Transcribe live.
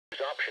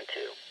option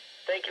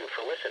 2. Thank you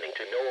for listening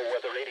to NOAA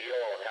Weather Radio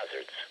All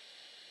Hazards.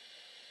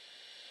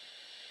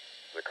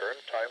 The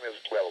current time is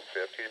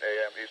 12:15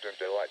 a.m. Eastern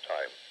Daylight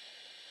Time.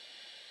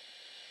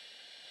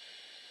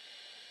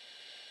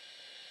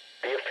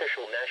 The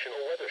official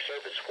National Weather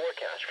Service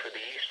forecast for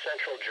the east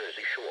central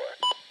Jersey Shore.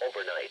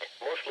 Overnight,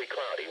 mostly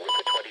cloudy with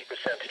a 20%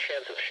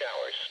 chance of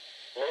showers.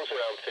 Lows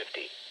around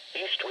 50.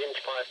 East winds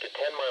 5 to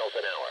 10 miles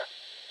an hour.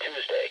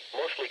 Tuesday,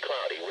 mostly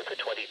cloudy with a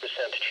 20%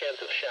 chance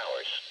of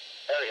showers.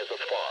 Areas of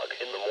fog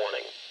in the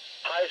morning.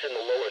 Highs in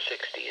the lower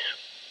 60s.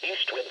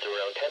 East winds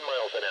around 10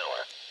 miles an hour.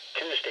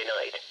 Tuesday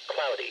night,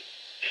 cloudy.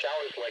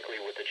 Showers likely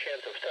with a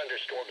chance of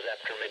thunderstorms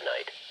after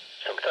midnight.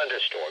 Some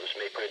thunderstorms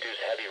may produce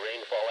heavy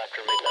rainfall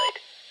after midnight.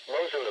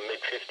 Lows in the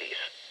mid-50s.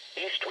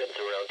 East winds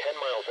around 10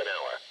 miles an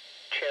hour.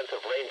 Chance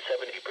of rain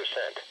 70%.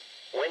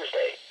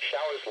 Wednesday,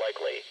 showers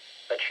likely.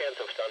 A chance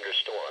of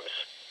thunderstorms.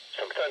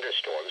 Some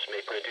thunderstorms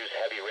may produce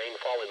heavy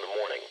rainfall in the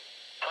morning.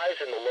 Highs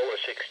in the lower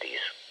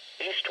 60s.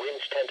 East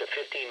winds 10 to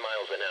 15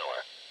 miles an hour.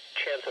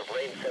 Chance of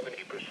rain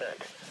 70%.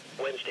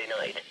 Wednesday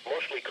night,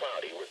 mostly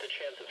cloudy with a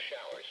chance of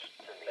showers.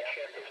 A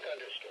chance of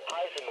thunderstorms.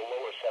 Highs in the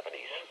lower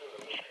 70s.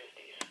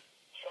 Mid-50s.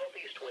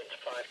 Southeast winds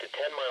 5 to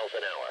 10 miles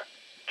an hour.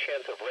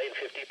 Chance of rain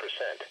 50%.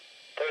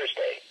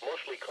 Thursday,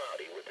 mostly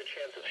cloudy with a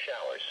chance of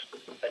showers.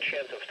 A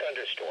chance of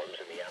thunderstorms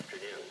in the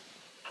afternoon.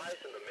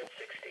 Highs in the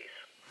mid-60s.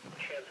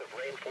 Chance of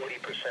rain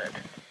 40%.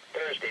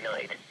 Thursday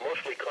night,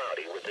 mostly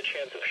cloudy with a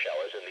chance of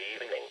showers in the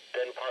evening,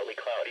 then partly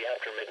cloudy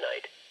after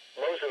midnight.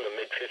 Lows in the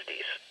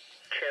mid-50s.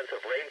 Chance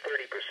of rain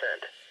 30%.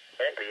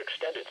 And the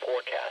extended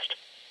forecast.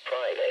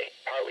 Friday,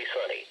 partly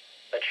sunny.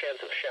 A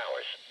chance of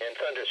showers and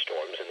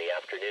thunderstorms in the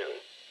afternoon.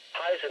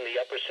 Highs in the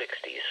upper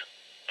 60s.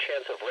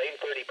 Chance of rain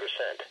 30%.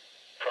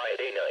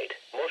 Friday night,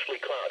 mostly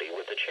cloudy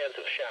with a chance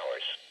of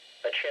showers.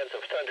 A chance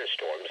of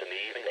thunderstorms in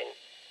the evening.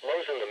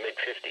 Lows in the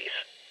mid-50s.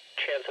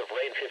 Chance of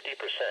rain 50%.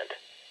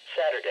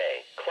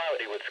 Saturday,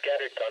 cloudy with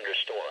scattered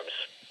thunderstorms.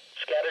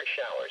 Scattered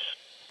showers.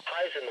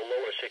 Highs in the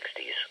lower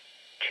 60s.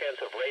 Chance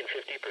of rain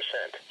 50%.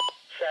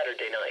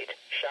 Saturday night,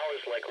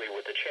 showers likely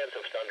with a chance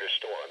of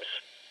thunderstorms.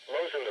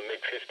 Lows in the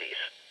mid-50s.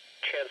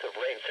 Chance of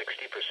rain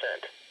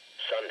 60%.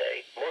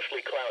 Sunday,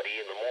 mostly cloudy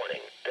in the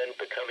morning, then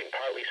becoming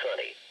partly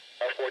sunny.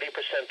 A 40%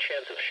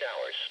 chance of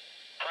showers.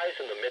 Highs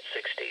in the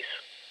mid-60s.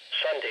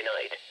 Sunday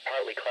night,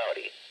 partly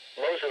cloudy.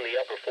 Lows in the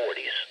upper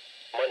 40s.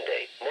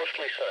 Monday,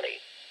 mostly sunny.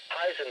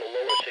 Highs in the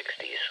lower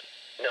 60s.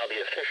 Now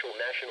the official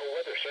National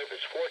Weather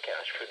Service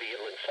forecast for the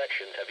inland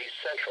sections of east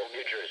central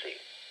New Jersey.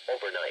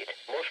 Overnight,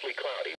 mostly cloudy.